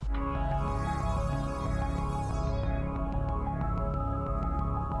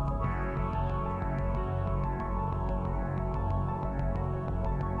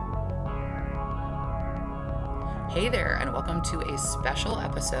Hey there, and welcome to a special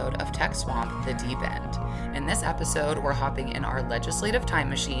episode of Tech Swamp, The Deep End. In this episode, we're hopping in our legislative time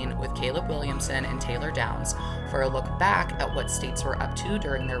machine with Caleb Williamson and Taylor Downs for a look back at what states were up to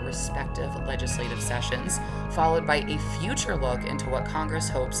during their respective legislative sessions, followed by a future look into what Congress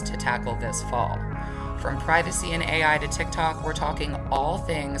hopes to tackle this fall. From privacy and AI to TikTok, we're talking all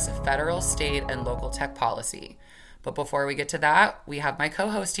things federal, state, and local tech policy. But before we get to that, we have my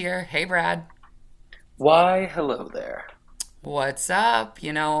co-host here. Hey, Brad. Why, hello there. What's up?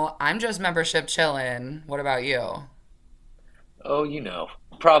 I'm just membership chillin'. What about you? Oh,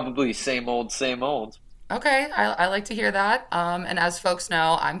 probably same old, same old. Okay, I like to hear that. And as folks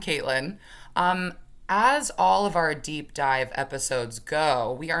know, I'm Caitlin. As all of our deep dive episodes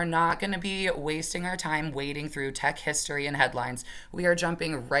go, we are not going to be wasting our time wading through tech history and headlines. We are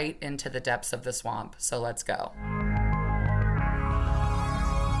jumping right into the depths of the swamp. So let's go.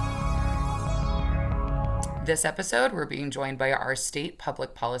 This episode, we're being joined by our State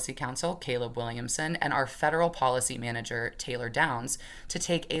Public Policy Counsel, Caleb Williamson, and our Federal Policy Manager, Taylor Downs, to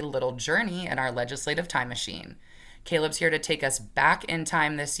take a little journey in our legislative time machine. Caleb's here to take us back in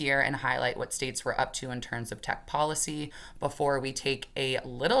time this year and highlight what states were up to in terms of tech policy before we take a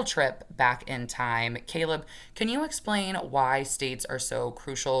little trip back in time. Caleb, can you explain why states are so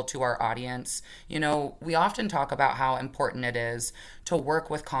crucial to our audience? We often talk about how important it is to work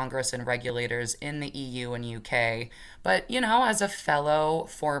with Congress and regulators in the EU and UK. But, as a fellow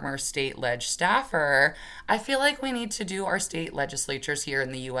former state leg staffer, I feel like we need to do our state legislatures here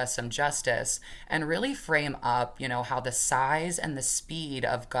in the US some justice and really frame up, how the size and the speed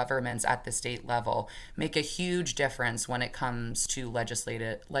of governments at the state level make a huge difference when it comes to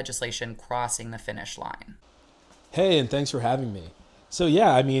legislation crossing the finish line. Hey, and thanks for having me. So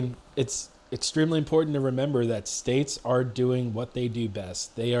yeah, it's extremely important to remember that states are doing what they do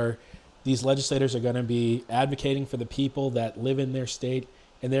best. These legislators are going to be advocating for the people that live in their state,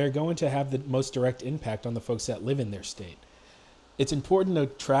 and they're going to have the most direct impact on the folks that live in their state. It's important to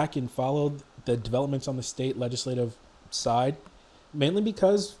track and follow the developments on the state legislative side, mainly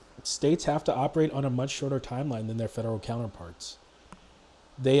because states have to operate on a much shorter timeline than their federal counterparts.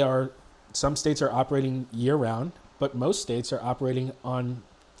 Some states are operating year-round, but most states are operating on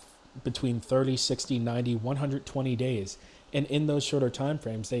between 30, 60, 90, 120 days. And in those shorter time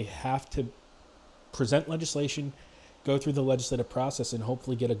frames, they have to present legislation, go through the legislative process, and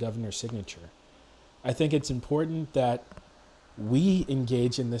hopefully get a governor's signature. I think it's important that we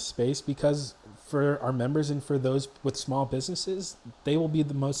engage in this space because for our members and for those with small businesses, they will be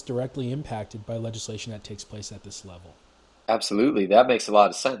the most directly impacted by legislation that takes place at this level. Absolutely, that makes a lot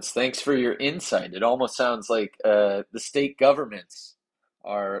of sense. Thanks for your insight. It almost sounds like the state governments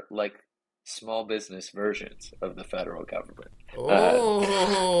are like small business versions of the federal government. Uh,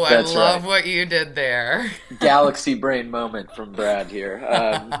 Oh, I that's love right. what you did there. Galaxy brain moment from Brad here.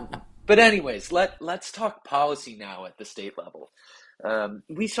 But anyways, let's talk policy now at the state level.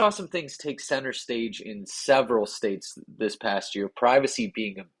 We saw some things take center stage in several states this past year, privacy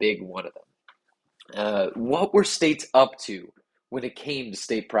being a big one of them. What were states up to when it came to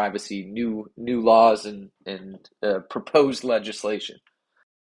state privacy, new laws and proposed legislation?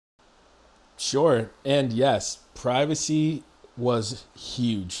 Sure. And yes, privacy was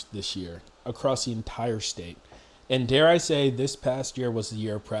huge this year across the entire state. And dare I say, this past year was the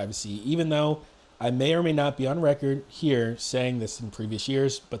year of privacy, even though I may or may not be on record here saying this in previous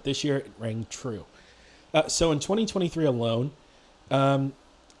years, but this year it rang true. So in 2023 alone,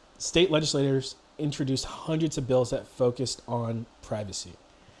 state legislators introduced hundreds of bills that focused on privacy.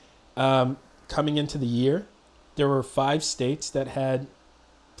 Coming into the year, there were 5 states that had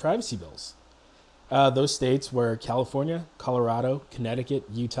privacy bills. Those states were California, Colorado, Connecticut,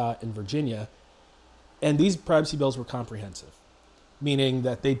 Utah, and Virginia. And these privacy bills were comprehensive, meaning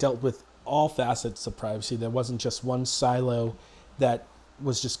that they dealt with all facets of privacy. There wasn't just one silo that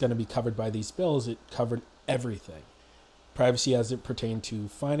was just going to be covered by these bills. It covered everything. Privacy as it pertained to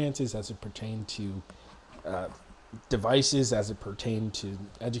finances, as it pertained to devices, as it pertained to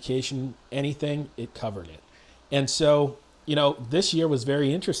education, anything, it covered it. And so, this year was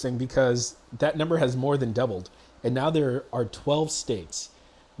very interesting because that number has more than doubled. And now there are 12 states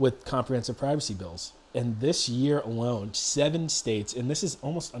with comprehensive privacy bills. And this year alone, 7 states, and this is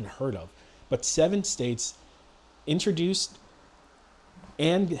almost unheard of, but 7 states introduced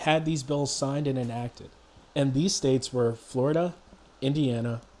and had these bills signed and enacted. And these states were Florida,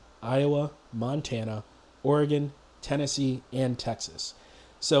 Indiana, Iowa, Montana, Oregon, Tennessee, and Texas.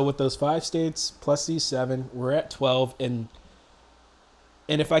 So with those 5 states plus these 7, we're at 12. And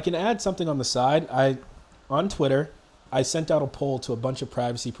if I can add something on the side, on Twitter, I sent out a poll to a bunch of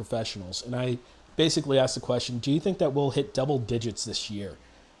privacy professionals, and I basically asked the question, do you think that we'll hit double digits this year?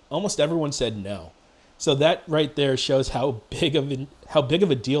 Almost everyone said no. So that right there shows how big of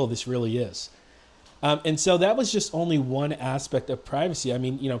a deal this really is. And so that was just only one aspect of privacy. I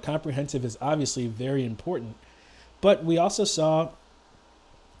mean, comprehensive is obviously very important, but we also saw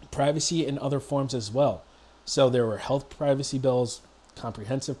privacy in other forms as well. So there were health privacy bills,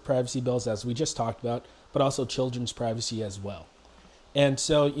 comprehensive privacy bills, as we just talked about, but also children's privacy as well. And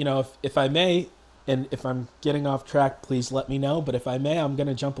so, if I may, and if I'm getting off track, please let me know. But if I may, I'm going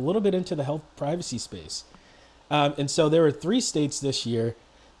to jump a little bit into the health privacy space. And so there were 3 states this year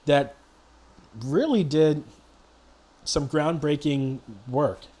that really did some groundbreaking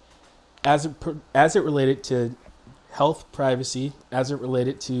work as it related to health privacy, as it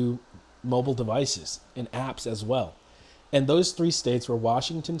related to mobile devices and apps as well. And those 3 states were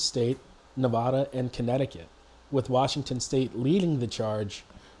Washington State, Nevada, and Connecticut, with Washington State leading the charge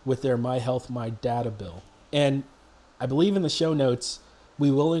with their My Health, My Data bill. And I believe in the show notes,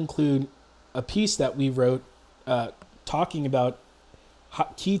 we will include a piece that we wrote talking about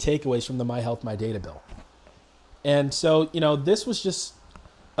key takeaways from the My Health, My Data bill. And so, this was just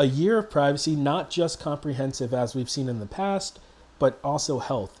a year of privacy, not just comprehensive as we've seen in the past, but also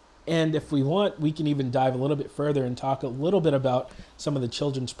health. And if we want, we can even dive a little bit further and talk a little bit about some of the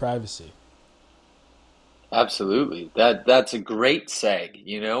children's privacy. Absolutely. That's a great seg.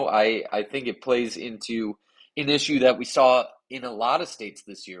 I think it plays into an issue that we saw in a lot of states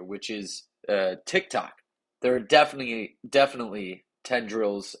this year, which is TikTok. There are definitely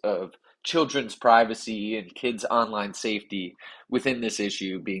tendrils of children's privacy and kids' online safety within this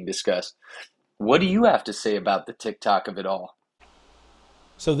issue being discussed. What do you have to say about the TikTok of it all?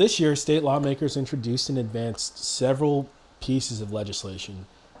 So this year, state lawmakers introduced and advanced several pieces of legislation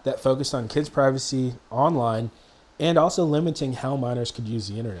that focused on kids' privacy online and also limiting how minors could use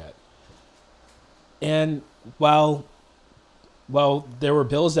the internet. And while there were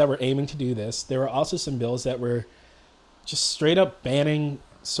bills that were aiming to do this, there were also some bills that were just straight up banning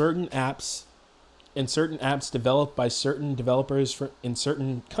certain apps and certain apps developed by certain developers in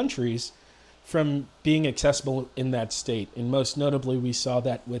certain countries from being accessible in that state. And most notably, we saw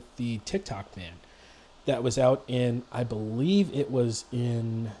that with the TikTok ban that was out in, I believe it was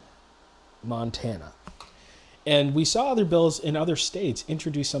in Montana. And we saw other bills in other states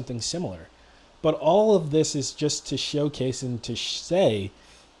introduce something similar. But all of this is just to showcase and to say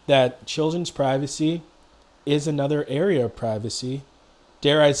that children's privacy is another area of privacy,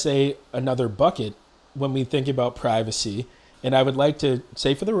 dare I say another bucket when we think about privacy. And I would like to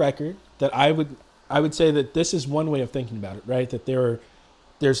say for the record that I would say that this is one way of thinking about it, right? That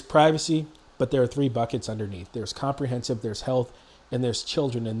there's privacy, but there are 3 buckets underneath. There's comprehensive, there's health, and there's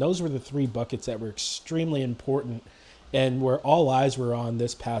children. And those were the 3 buckets that were extremely important and where all eyes were on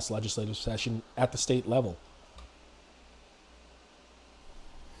this past legislative session at the state level.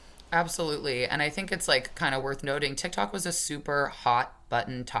 Absolutely. And I think it's kind of worth noting TikTok was a super hot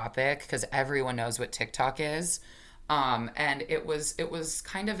button topic because everyone knows what TikTok is. And it was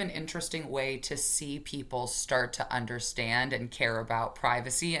kind of an interesting way to see people start to understand and care about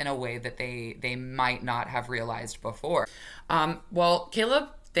privacy in a way that they might not have realized before. Well, Caleb,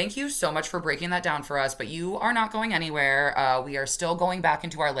 thank you so much for breaking that down for us, but you are not going anywhere. We are still going back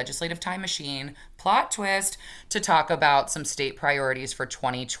into our legislative time machine, plot twist, to talk about some state priorities for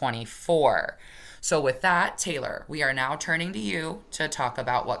 2024. So with that, Taylor, we are now turning to you to talk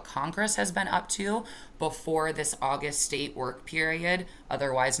about what Congress has been up to before this August state work period,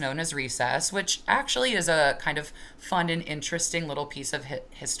 otherwise known as recess, which actually is a kind of fun and interesting little piece of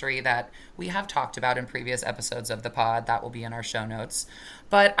history that we have talked about in previous episodes of the pod. That will be in our show notes.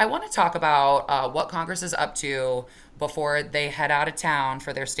 But I want to talk about what Congress is up to before they head out of town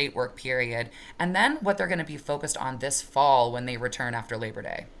for their state work period, and then what they're going to be focused on this fall when they return after Labor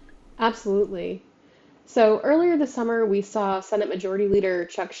Day. Absolutely. So earlier this summer, we saw Senate Majority Leader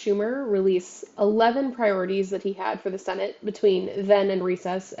Chuck Schumer release 11 priorities that he had for the Senate between then and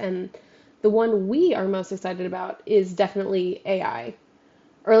recess, and the one we are most excited about is definitely AI.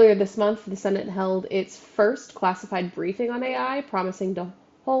 Earlier this month, the Senate held its first classified briefing on AI, promising to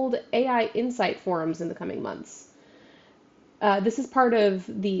hold AI insight forums in the coming months. This is part of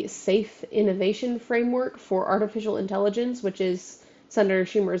the Safe Innovation Framework for Artificial Intelligence, which is Senator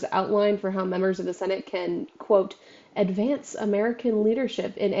Schumer's outline for how members of the Senate can, quote, advance American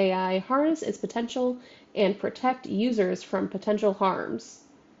leadership in AI, harness its potential, and protect users from potential harms.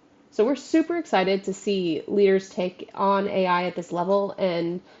 So we're super excited to see leaders take on AI at this level,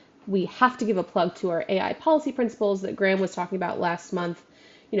 and we have to give a plug to our AI policy principles that Graham was talking about last month.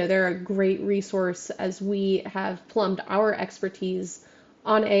 They're a great resource as we have plumbed our expertise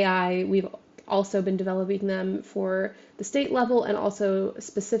on AI. We've also been developing them for the state level and also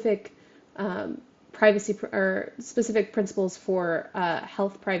specific privacy or specific principles for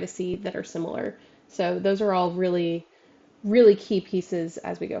health privacy that are similar. So those are all really, really key pieces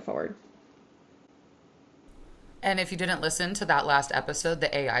as we go forward. And if you didn't listen to that last episode,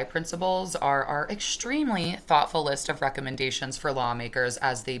 the AI principles are our extremely thoughtful list of recommendations for lawmakers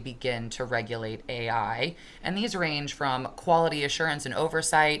as they begin to regulate AI. And these range from quality assurance and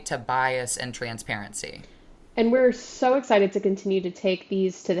oversight to bias and transparency. And we're so excited to continue to take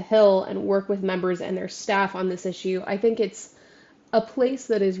these to the Hill and work with members and their staff on this issue. I think it's a place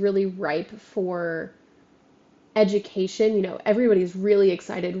that is really ripe for education. You know, everybody's really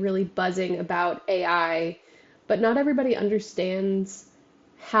excited, really buzzing about AI, but not everybody understands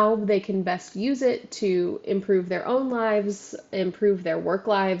how they can best use it to improve their own lives, improve their work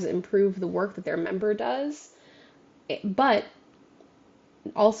lives, improve the work that their member does. But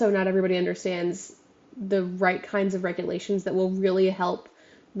also, not everybody understands the right kinds of regulations that will really help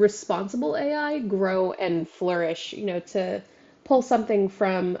responsible AI grow and flourish. You know, to pull something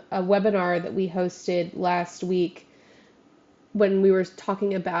from a webinar that we hosted last week when we were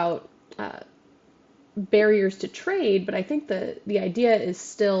talking about barriers to trade, but I think the idea is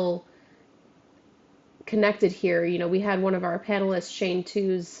still connected here. You know, we had one of our panelists, Shane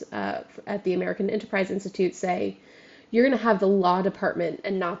Tews, at the American Enterprise Institute say, you're going to have the law department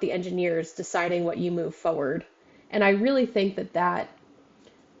and not the engineers deciding what you move forward. And I really think that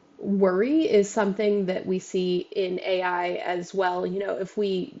worry is something that we see in AI as well. You know, if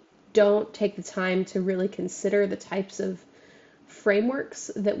we don't take the time to really consider the types of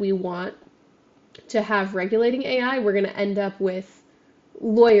frameworks that we want to have regulating AI, we're going to end up with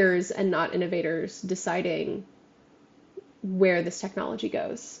lawyers and not innovators deciding where this technology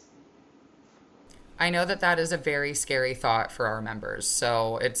goes. I know that is a very scary thought for our members.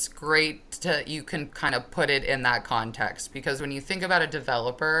 So it's great you can kind of put it in that context, because when you think about a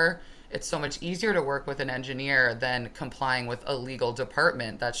developer, it's so much easier to work with an engineer than complying with a legal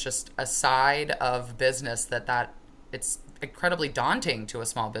department. That's just a side of business that it's incredibly daunting to a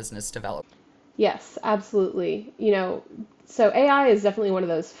small business developer. Yes, absolutely. You know, so AI is definitely one of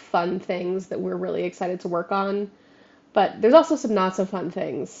those fun things that we're really excited to work on, but there's also some not so fun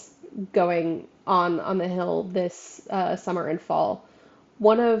things going on the Hill this summer and fall.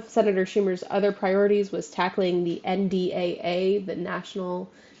 One of Senator Schumer's other priorities was tackling the NDAA, the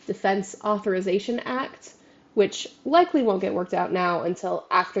National Defense Authorization Act, which likely won't get worked out now until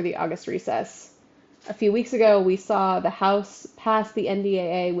after the August recess. A few weeks ago, we saw the House pass the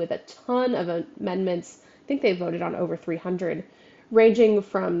NDAA with a ton of amendments. I think they voted on over 300, ranging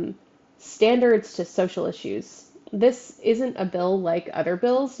from standards to social issues. This isn't a bill like other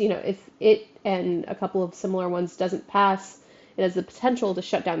bills. You know, if it and a couple of similar ones doesn't pass, it has the potential to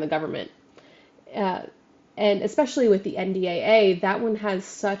shut down the government. And especially with the NDAA, that one has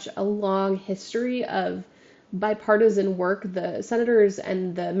such a long history of bipartisan work. The senators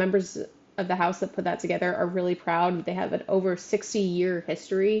and the members of the House that put that together are really proud. They have an over 60-year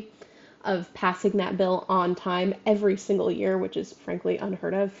history of passing that bill on time every single year, which is frankly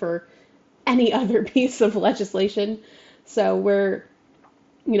unheard of for any other piece of legislation. So we're,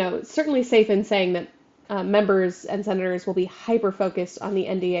 you know, certainly safe in saying that members and senators will be hyper-focused on the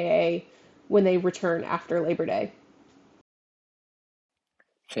NDAA when they return after Labor Day.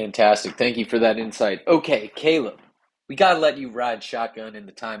 Fantastic. Thank you for that insight. Okay, Caleb, we got to let you ride shotgun in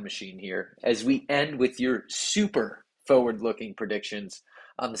the time machine here as we end with your super forward-looking predictions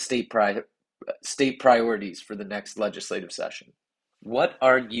on the state priorities for the next legislative session. What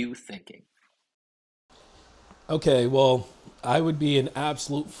are you thinking? Okay, well, I would be an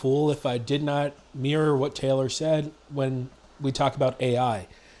absolute fool if I did not mirror what Taylor said when we talk about AI.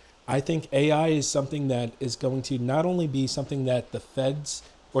 I think AI is something that is going to not only be something that the feds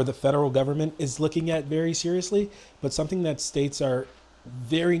or the federal government is looking at very seriously, but something that states are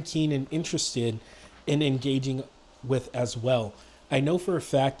very keen and interested in engaging with as well. I know for a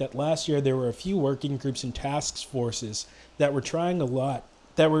fact that last year there were a few working groups and task forces that were trying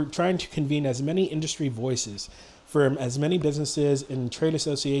to convene as many industry voices from as many businesses and trade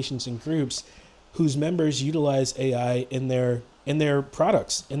associations and groups whose members utilize AI in their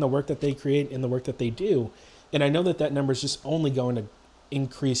products, in the work that they create, in the work that they do. And I know that number is just only going to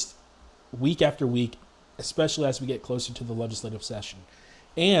increase week after week, especially as we get closer to the legislative session.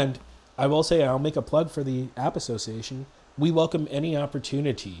 And I will say, I'll make a plug for the App Association. We welcome any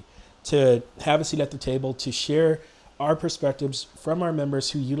opportunity to have a seat at the table to share our perspectives from our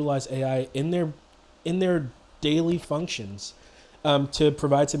members who utilize AI in their daily functions, to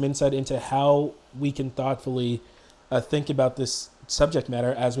provide some insight into how we can thoughtfully think about this subject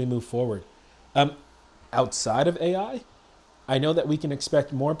matter as we move forward. Outside of AI, I know that we can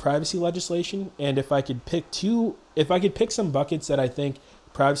expect more privacy legislation, and if I could pick some buckets that I think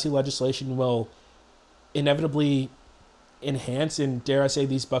privacy legislation will inevitably enhance, and dare I say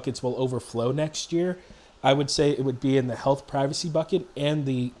these buckets will overflow next year, I would say it would be in the health privacy bucket and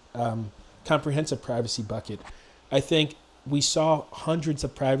the comprehensive privacy bucket. I think we saw hundreds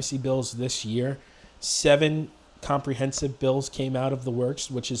of privacy bills this year. 7 comprehensive bills came out of the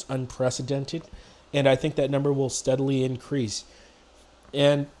works, which is unprecedented. And I think that number will steadily increase.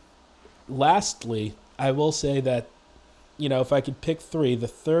 And lastly, I will say that, if I could pick 3, the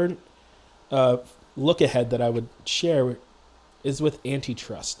third look ahead that I would share is with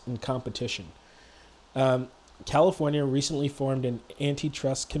antitrust and competition. California recently formed an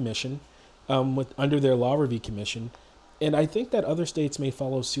antitrust commission under their law review commission, and I think that other states may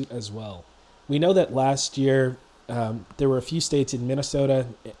follow suit as well. We know that last year there were a few states in Minnesota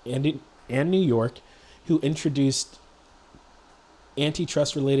and New York who introduced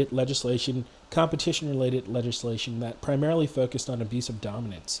antitrust-related legislation, competition-related legislation that primarily focused on abuse of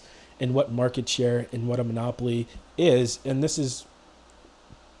dominance and what market share and what a monopoly is. And this is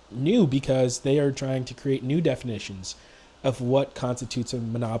new because they are trying to create new definitions of what constitutes a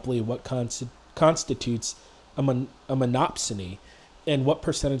monopoly, what constitutes a monopsony, and what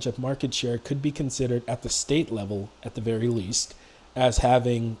percentage of market share could be considered at the state level, at the very least, as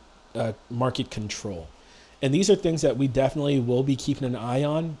having market control. And these are things that we definitely will be keeping an eye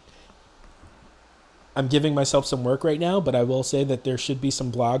on. I'm giving myself some work right now, but I will say that there should be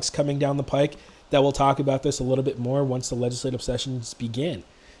some blogs coming down the pike that will talk about this a little bit more once the legislative sessions begin.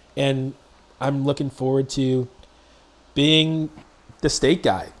 And I'm looking forward to being the state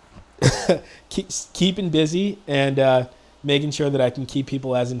guy, keeping busy and making sure that I can keep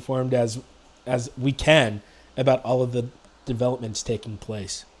people as informed as we can about all of the developments taking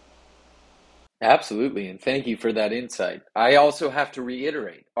place. Absolutely, and thank you for that insight. I also have to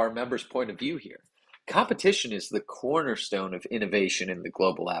reiterate our members' point of view here. Competition is the cornerstone of innovation in the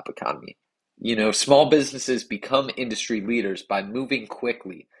global app economy. Small businesses become industry leaders by moving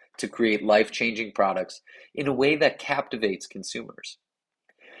quickly to create life-changing products in a way that captivates consumers.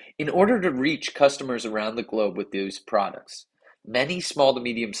 In order to reach customers around the globe with these products, many small to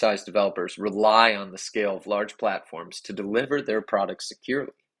medium-sized developers rely on the scale of large platforms to deliver their products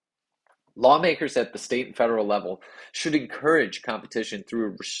securely. Lawmakers at the state and federal level should encourage competition through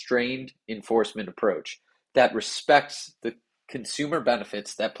a restrained enforcement approach that respects the consumer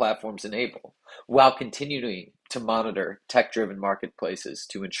benefits that platforms enable, while continuing to monitor tech-driven marketplaces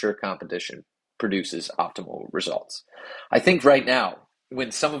to ensure competition produces optimal results. I think right now,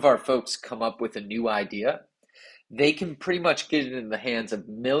 when some of our folks come up with a new idea, they can pretty much get it in the hands of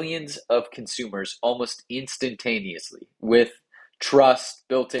millions of consumers almost instantaneously with trust,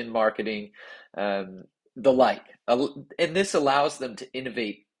 built-in marketing, the like. And this allows them to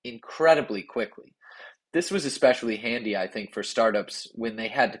innovate incredibly quickly. This was especially handy, I think, for startups when they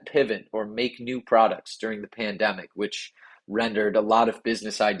had to pivot or make new products during the pandemic, which rendered a lot of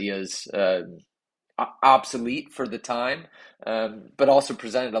business ideas obsolete for the time, but also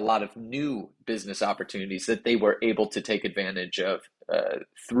presented a lot of new business opportunities that they were able to take advantage of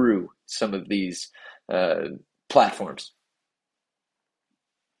through some of these platforms.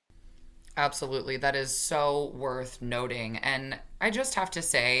 Absolutely. That is so worth noting. And I just have to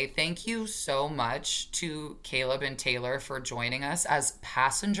say thank you so much to Caleb and Taylor for joining us as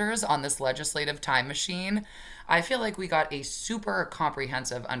passengers on this legislative time machine. I feel like we got a super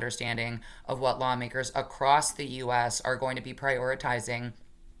comprehensive understanding of what lawmakers across the U.S. are going to be prioritizing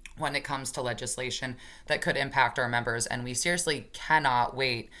when it comes to legislation that could impact our members. And we seriously cannot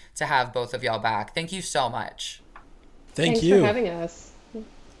wait to have both of y'all back. Thank you so much. Thanks for having us.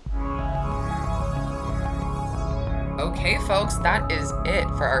 Okay, folks, that is it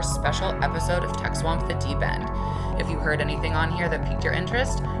for our special episode of Tech Swamp The Deep End. If you heard anything on here that piqued your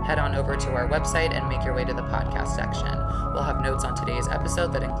interest, head on over to our website and make your way to the podcast section. We'll have notes on today's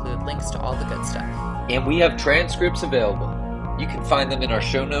episode that include links to all the good stuff. And we have transcripts available. You can find them in our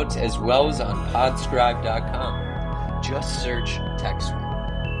show notes as well as on podscribe.com. Just search Tech Swamp.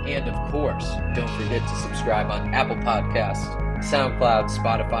 And of course, don't forget to subscribe on Apple Podcasts, SoundCloud,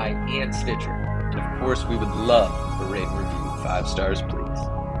 Spotify, and Stitcher. And of course, we would love a rate and review. 5 stars, please.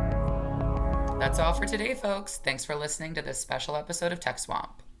 That's all for today, folks. Thanks for listening to this special episode of Tech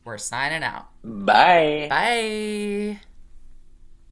Swamp. We're signing out. Bye. Bye.